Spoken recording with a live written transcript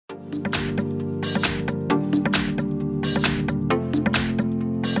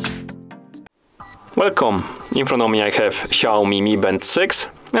Welcome! In front of me I have XIAOMI Mi Band 6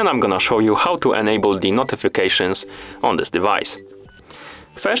 and I'm gonna show you how to enable the notifications on this device.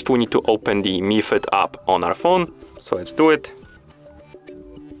 First we need to open the Mi Fit app on our phone, so let's do it.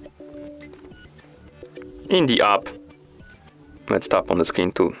 In the app, let's tap on the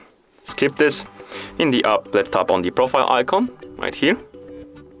screen to skip this. In the app, let's tap on the profile icon right here.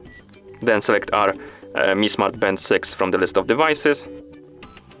 Then select our Mi Smart Band 6 from the list of devices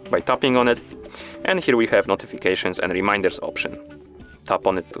by tapping on it. And here we have notifications and reminders option. Tap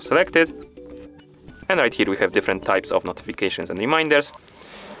on it to select it. And right here we have different types of notifications and reminders.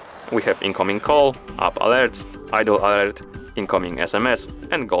 We have incoming call, app alerts, idle alert, incoming SMS,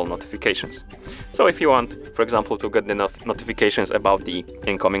 and goal notifications. So if you want, for example, to get the notifications about the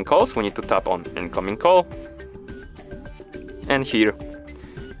incoming calls, we need to tap on incoming call. And here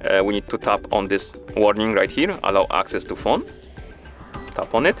we need to tap on this warning right here, allow access to phone.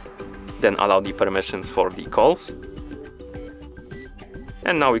 Tap on it. Then allow the permissions for the calls.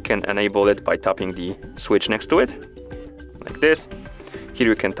 And now we can enable it by tapping the switch next to it, like this. Here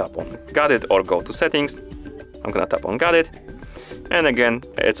you can tap on Got It or go to settings. I'm gonna tap on Got It. And again,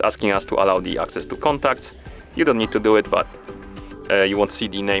 it's asking us to allow the access to contacts. You don't need to do it, but you won't see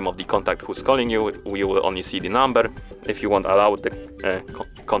the name of the contact who's calling you. You will only see the number. If you want allow the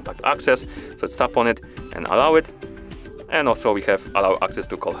contact access, so let's tap on it and allow it. And also we have allow access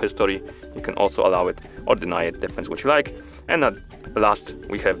to call history. You can also allow it or deny it, depends what you like. And at last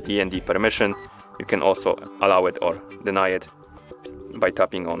we have Dnd Permission. You can also allow it or deny it by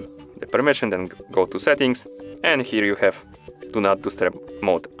tapping on the permission, then go to settings. And here you have do not disturb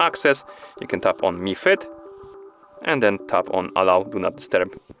mode access. You can tap on Mi Fit and then tap on allow do not disturb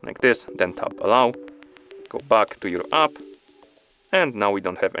like this. Then tap allow, go back to your app. And now we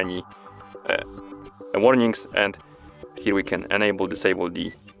don't have any warnings. And here we can enable, disable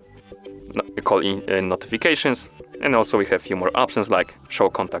the call in notifications. And also we have a few more options like show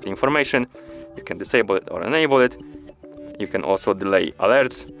contact information. You can disable it or enable it. You can also delay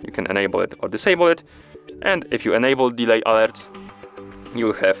alerts. You can enable it or disable it. And if you enable delay alerts, you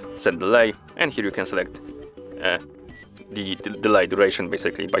will have set delay. And here you can select the delay duration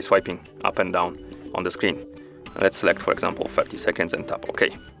basically by swiping up and down on the screen. Let's select, for example, 30 seconds and tap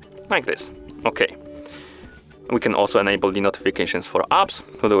OK, like this. OK. We can also enable the notifications for apps.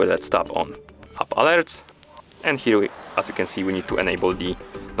 To do it, let's tap on App Alerts. And here, as you can see, we need to enable the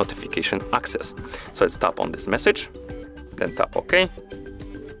notification access. So let's tap on this message, then tap OK.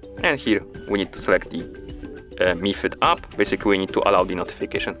 And here we need to select the Mi Fit app. Basically, we need to allow the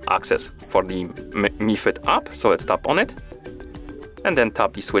notification access for the Mi Fit app. So let's tap on it. And then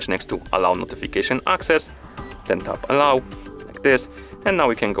tap the switch next to allow notification access. Then tap allow, like this. And now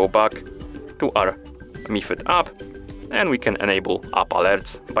we can go back to our Mi Fit app and we can enable app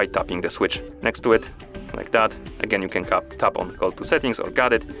alerts by tapping the switch next to it, like that. Again, you can tap on go to settings or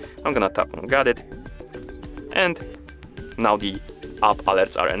Got It. I'm gonna tap on Got It. And now the app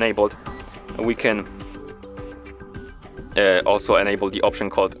alerts are enabled. We can also enable the option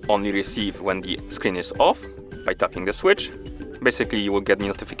called only receive when the screen is off by tapping the switch. Basically, you will get the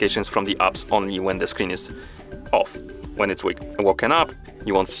notifications from the apps only when the screen is off. When it's woken up,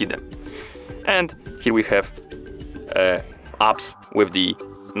 you won't see them. And here we have apps with the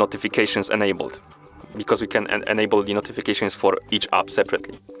notifications enabled, because we can enable the notifications for each app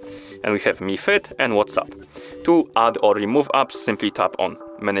separately. And we have Mi Fit and WhatsApp. To add or remove apps, simply tap on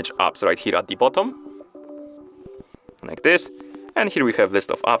Manage Apps right here at the bottom, like this. And here we have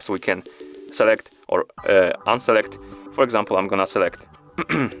list of apps we can select or unselect. For example, I'm gonna select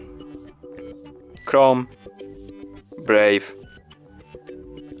Chrome, Brave,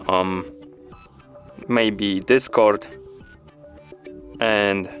 maybe Discord,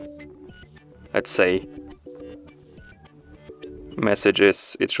 and let's say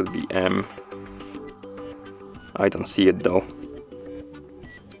messages. It should be M. I don't see it though.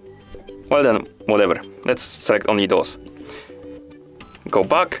 Well then, whatever. Let's select only those. Go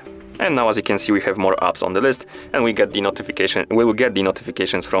back, and now as you can see, we have more apps on the list, and we get the notification. We will get the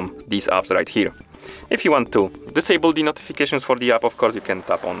notifications from these apps right here. If you want to disable the notifications for the app, of course, you can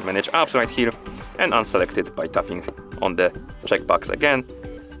tap on Manage Apps right here and unselect it by tapping on the checkbox again,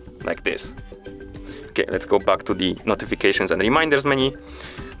 like this. Okay, let's go back to the notifications and reminders menu.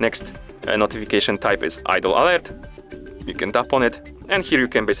 Next notification type is idle alert. You can tap on it, and here you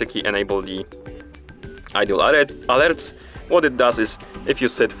can basically enable the idle alerts. What it does is, if you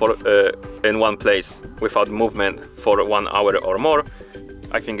sit for in one place without movement for 1 hour or more,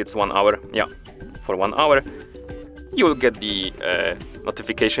 I think it's 1 hour, yeah, for 1 hour, you will get the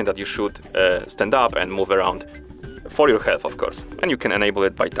notification that you should stand up and move around for your health, of course. And you can enable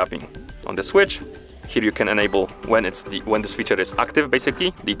it by tapping on the switch. Here you can enable when the switcher is active,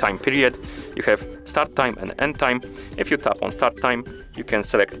 basically the time period. You have start time and end time. If you tap on start time, you can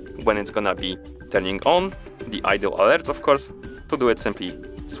select when it's gonna be turning on, the idle alerts, of course. To do it, simply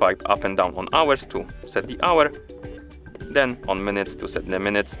swipe up and down on hours to set the hour, then on minutes to set the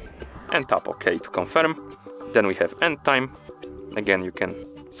minutes, and tap OK to confirm. Then we have end time. Again, you can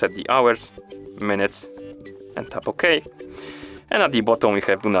set the hours, minutes, and tap OK. And at the bottom we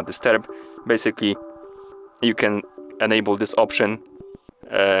have do not disturb. Basically, you can enable this option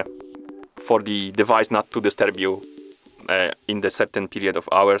for the device not to disturb you in the certain period of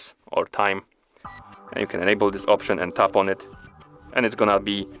hours or time. And you can enable this option and tap on it, and it's gonna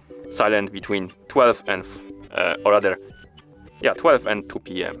be silent between 12 and 12 and 2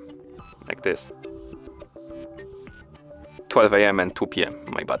 p.m. like this. 12 a.m. and 2 p.m.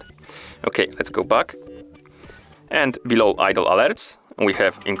 my bad. Okay, let's go back. And below idle alerts, we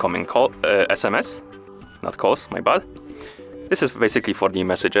have incoming call, SMS, not calls, my bad. This is basically for the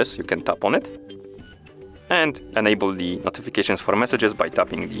messages. You can tap on it and enable the notifications for messages by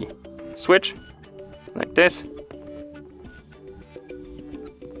tapping the switch like this.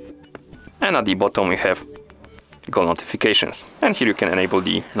 And at the bottom we have goal notifications. And here you can enable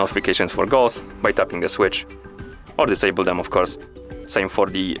the notifications for goals by tapping the switch, or disable them, of course. Same for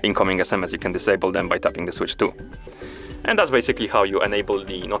the incoming SMS, you can disable them by tapping the switch too. And that's basically how you enable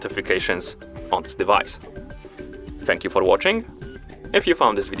the notifications on this device. Thank you for watching. If you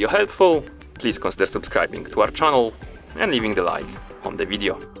found this video helpful, please consider subscribing to our channel and leaving the like on the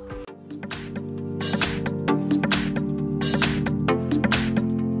video.